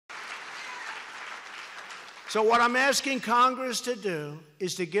So what I'm asking Congress to do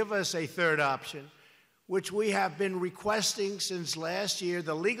is to give us a third option, which we have been requesting since last year,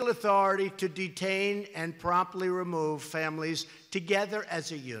 the legal authority to detain and promptly remove families together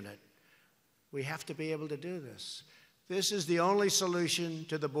as a unit. We have to be able to do this. This is the only solution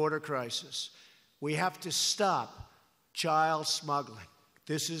to the border crisis. We have to stop child smuggling.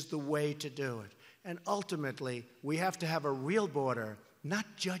 This is the way to do it. And ultimately, we have to have a real border, not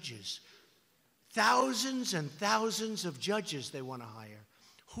judges. Thousands and thousands of judges they want to hire.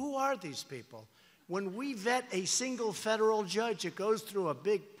 Who are these people? When we vet a single federal judge, it goes through a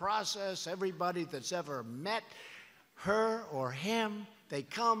big process. Everybody that's ever met her or him, they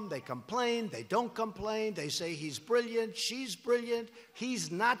come, they complain, they don't complain, they say he's brilliant, she's brilliant,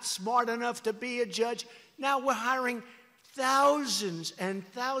 he's not smart enough to be a judge. Now we're hiring thousands and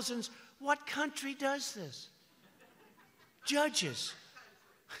thousands. What country does this? Judges.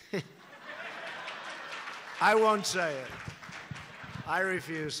 I won't say it. I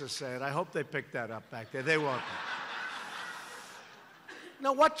refuse to say it. I hope they picked that up back there. They won't.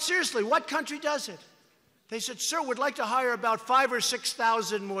 No, seriously, what country does it? They said, sir, we'd like to hire about 5,000 or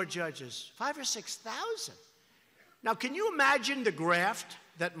 6,000 more judges. 5,000 or 6,000? Now, can you imagine the graft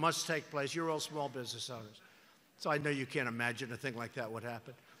that must take place? You're all small business owners, so I know you can't imagine a thing like that would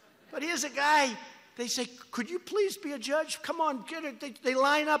happen. But here's a guy, they say, could you please be a judge? Come on, get it. They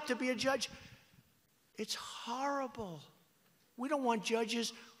line up to be a judge. It's horrible. We don't want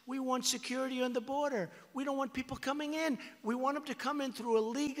judges. We want security on the border. We don't want people coming in. We want them to come in through a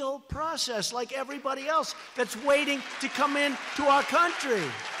legal process like everybody else that's waiting to come in to our country.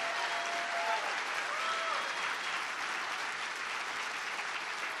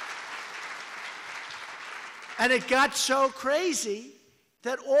 And it got so crazy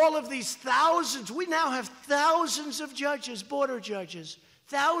that all of these thousands, we now have thousands of judges, border judges,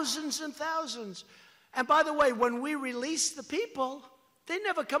 thousands and thousands. And by the way, when we release the people, they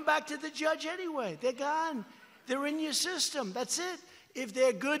never come back to the judge anyway. They're gone. They're in your system. That's it. If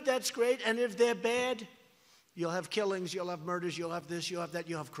they're good, that's great. And if they're bad, you'll have killings, you'll have murders, you'll have this, you'll have that,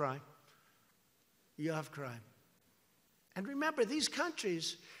 you'll have crime. You'll have crime. And remember, these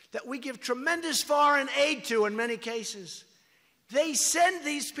countries that we give tremendous foreign aid to in many cases, they send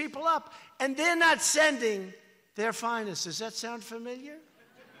these people up, and they're not sending their finest. Does that sound familiar?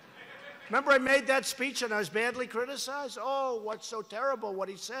 Remember I made that speech and I was badly criticized? Oh, what's so terrible what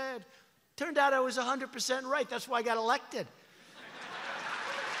he said. Turned out I was 100% right. That's why I got elected.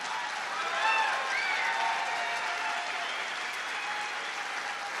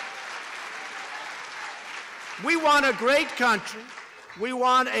 We want a great country. We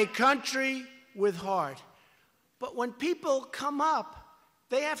want a country with heart. But when people come up,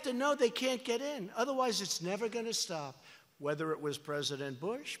 they have to know they can't get in. Otherwise, it's never going to stop. Whether it was President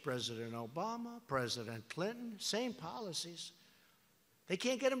Bush, President Obama, President Clinton, same policies. They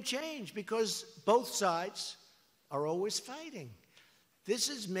can't get them changed because both sides are always fighting. This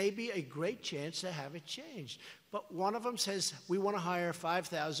is maybe a great chance to have it changed. But one of them says, we want to hire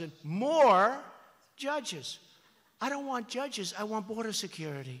 5,000 more judges. I don't want judges. I want border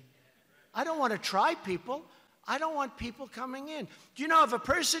security. I don't want to try people. I don't want people coming in. Do you know if a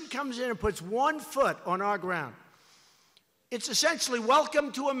person comes in and puts 1 foot on our ground, it's essentially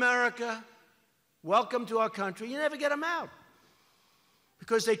welcome to America, welcome to our country. You never get them out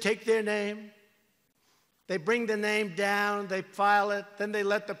because they take their name, they bring the name down, they file it, then they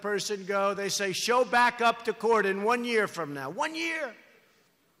let the person go. They say, show back up to court in 1 year from now. 1 year.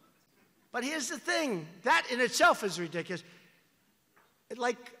 But here's the thing. That in itself is ridiculous.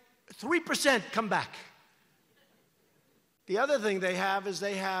 Like 3% come back. The other thing they have is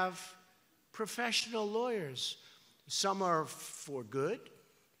they have professional lawyers. Some are for good,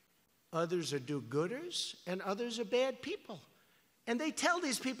 others are do-gooders, and others are bad people. And they tell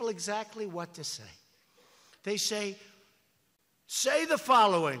these people exactly what to say. They say the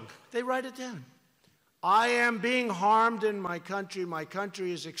following. They write it down. I am being harmed in my country. My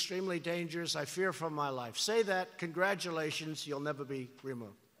country is extremely dangerous. I fear for my life. Say that. Congratulations. You'll never be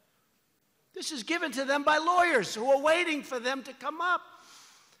removed. This is given to them by lawyers who are waiting for them to come up.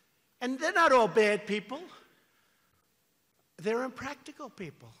 And they're not all bad people. They're impractical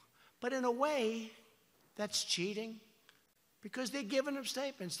people. But in a way, that's cheating because they're giving them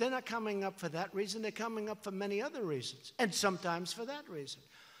statements. They're not coming up for that reason. They're coming up for many other reasons, and sometimes for that reason.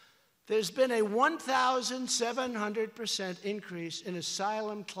 There's been a 1,700% increase in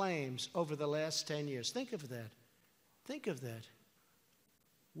asylum claims over the last 10 years. Think of that. Think of that.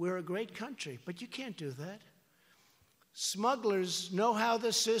 We're a great country, but you can't do that. Smugglers know how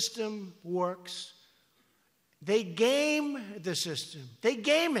the system works. They game the system. They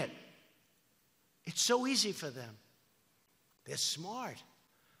game it. It's so easy for them. They're smart.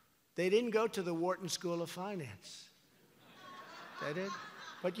 They didn't go to the Wharton School of Finance. They did.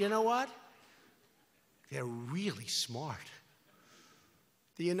 But you know what? They're really smart.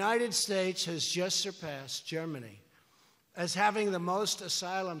 The United States has just surpassed Germany as having the most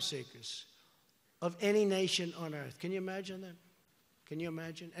asylum seekers of any nation on earth. Can you imagine that? Can you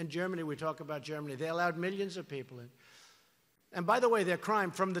imagine? And Germany, we talk about Germany. They allowed millions of people in. And by the way, their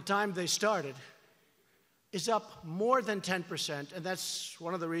crime from the time they started is up more than 10%, and that's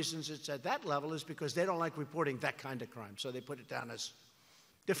one of the reasons it's at that level is because they don't like reporting that kind of crime, so they put it down as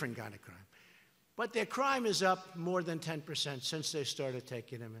different kind of crime. But their crime is up more than 10% since they started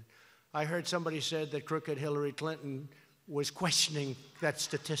taking them in. I heard somebody said that crooked Hillary Clinton was questioning that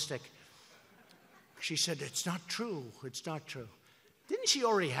statistic. She said, it's not true, it's not true. Didn't she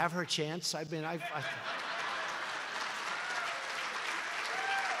already have her chance? I mean,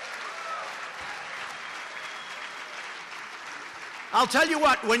 I'll tell you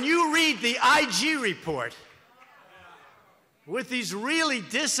what, when you read the IG report with these really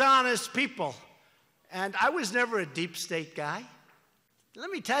dishonest people, and I was never a deep state guy, let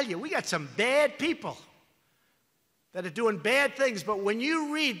me tell you, we got some bad people that are doing bad things, but when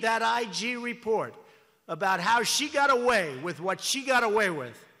you read that IG report about how she got away with what she got away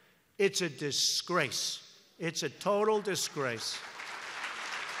with, it's a disgrace. It's a total disgrace.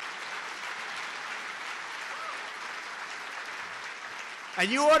 And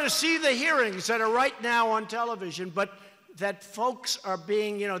you ought to see the hearings that are right now on television, but that folks are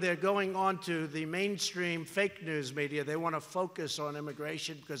being, they're going on to the mainstream fake news media. They want to focus on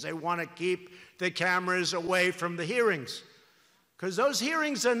immigration because they want to keep the cameras away from the hearings, because those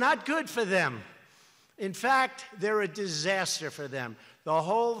hearings are not good for them. In fact, they're a disaster for them. The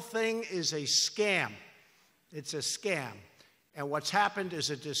whole thing is a scam. It's a scam. And what's happened is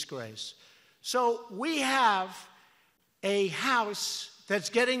a disgrace. So we have a House that's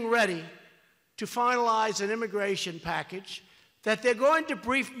getting ready to finalize an immigration package that they're going to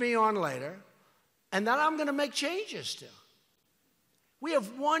brief me on later, and that I'm going to make changes to. We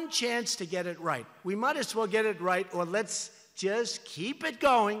have one chance to get it right. We might as well get it right, or let's just keep it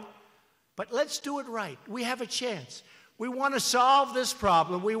going, but let's do it right. We have a chance. We want to solve this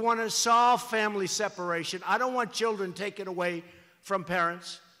problem. We want to solve family separation. I don't want children taken away from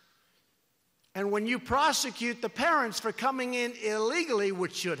parents. And when you prosecute the parents for coming in illegally,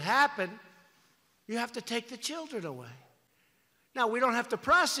 which should happen, you have to take the children away. Now, we don't have to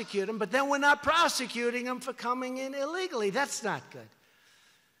prosecute them, but then we're not prosecuting them for coming in illegally. That's not good.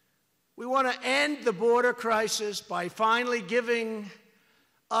 We want to end the border crisis by finally giving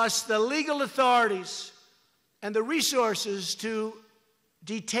us the legal authorities and the resources to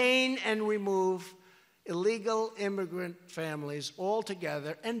detain and remove illegal immigrant families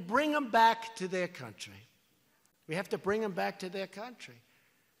altogether and bring them back to their country. We have to bring them back to their country.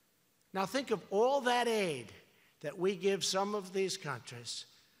 Now think of all that aid that we give some of these countries.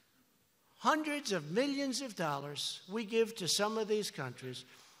 Hundreds of millions of dollars we give to some of these countries,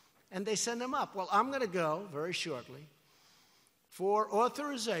 and they send them up. Well, I'm going to go very shortly for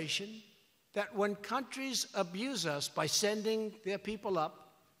authorization that when countries abuse us by sending their people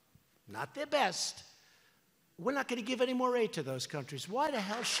up, not their best, we're not going to give any more aid to those countries. Why the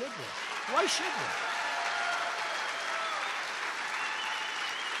hell should we? Why should we?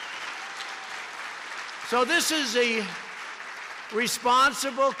 So this is a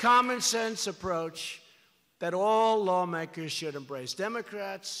responsible, common-sense approach that all lawmakers should embrace,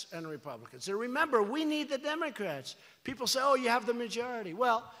 Democrats and Republicans. And remember, we need the Democrats. People say, oh, you have the majority.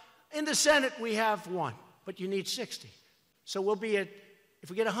 Well, in the Senate, we have one, but you need 60. So we'll be at, if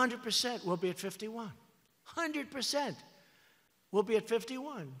we get 100%, we'll be at 51. 100%. We'll be at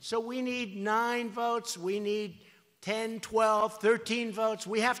 51. So we need 9 votes. We need 10, 12, 13 votes.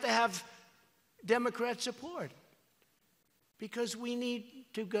 We have to have Democrat support because we need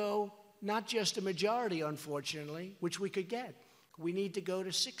to go not just a majority, unfortunately, which we could get. We need to go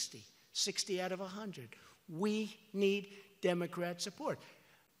to 60 out of 100. We need Democrat support.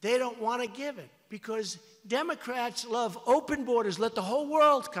 They don't want to give it because Democrats love open borders. Let the whole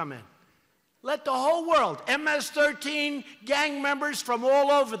world come in. Let the whole world, MS-13 gang members from all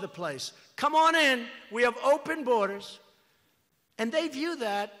over the place, come on in. We have open borders. And they view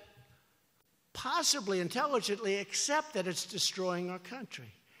that possibly intelligently, except that it's destroying our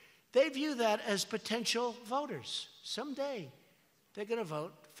country. They view that as potential voters. Someday, they're going to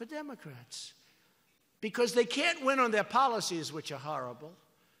vote for Democrats because they can't win on their policies, which are horrible.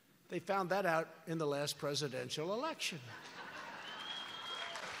 They found that out in the last presidential election.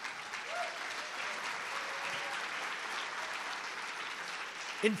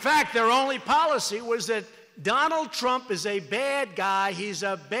 In fact, their only policy was that Donald Trump is a bad guy. He's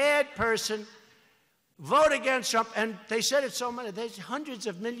a bad person. Vote against Trump. And they said it so many. There's hundreds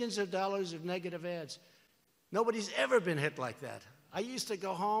of millions of dollars of negative ads. Nobody's ever been hit like that. I used to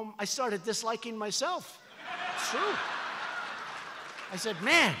go home. I started disliking myself. It's true. I said,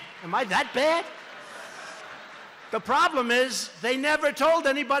 man, am I that bad? The problem is they never told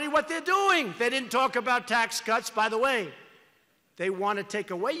anybody what they're doing. They didn't talk about tax cuts. By the way, they want to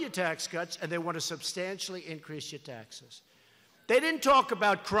take away your tax cuts, and they want to substantially increase your taxes. They didn't talk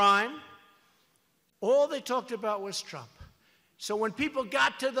about crime. All they talked about was Trump. So when people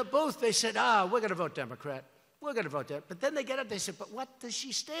got to the booth, they said, we're going to vote Democrat. We're going to vote Democrat. But then they get up, they said, but what does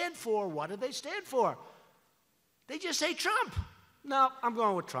she stand for? What do they stand for? They just say Trump. No, I'm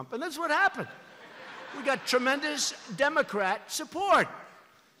going with Trump. And that's what happened. We got tremendous Democrat support.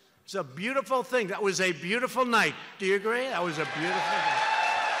 It's a beautiful thing. That was a beautiful night. Do you agree? That was a beautiful night.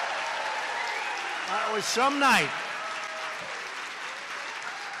 That was some night.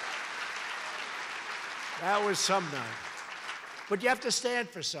 That was some night. But you have to stand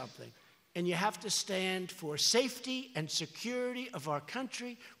for something. And you have to stand for safety and security of our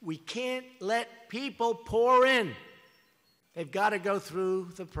country. We can't let people pour in. They've got to go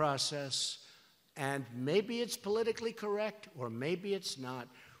through the process. And maybe it's politically correct, or maybe it's not.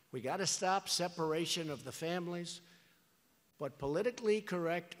 We got to stop separation of the families. But politically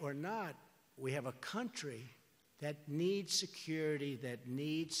correct or not, we have a country that needs security, that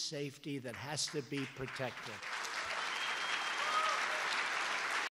needs safety, that has to be protected.